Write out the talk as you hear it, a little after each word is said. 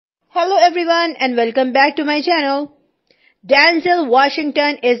Hello everyone and welcome back to my channel. Denzel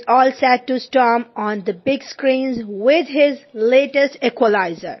Washington is all set to storm on the big screens with his latest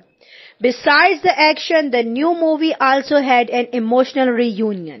Equalizer. Besides the action, the new movie also had an emotional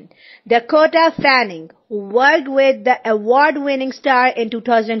reunion. Dakota Fanning, who worked with the award-winning star in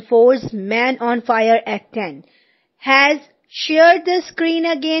 2004's Man on Fire Act 10, has shared the screen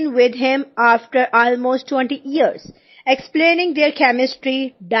again with him after almost 20 years. Explaining their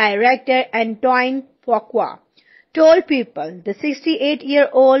chemistry, director Antoine Fuqua told People the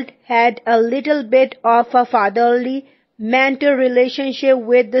 68-year-old had a little bit of a fatherly mentor relationship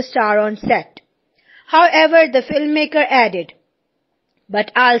with the star on set. However, the filmmaker added,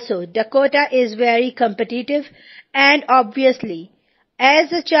 but also Dakota is very competitive and obviously,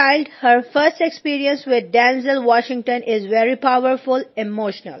 as a child, her first experience with Denzel Washington is very powerful,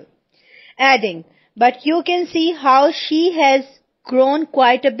 emotional. Adding, but you can see how she has grown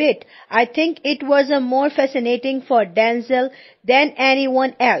quite a bit. I think it was a more fascinating for Denzel than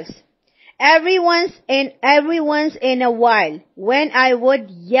anyone else. Every once in a while, when I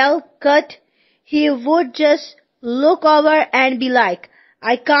would yell cut, he would just look over and be like,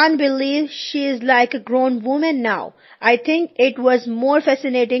 I can't believe she is like a grown woman now. I think it was more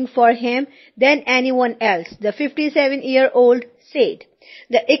fascinating for him than anyone else, the 57-year-old said.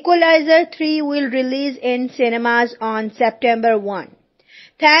 The Equalizer 3 will release in cinemas on September 1.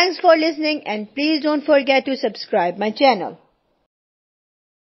 Thanks for listening and please don't forget to subscribe my channel.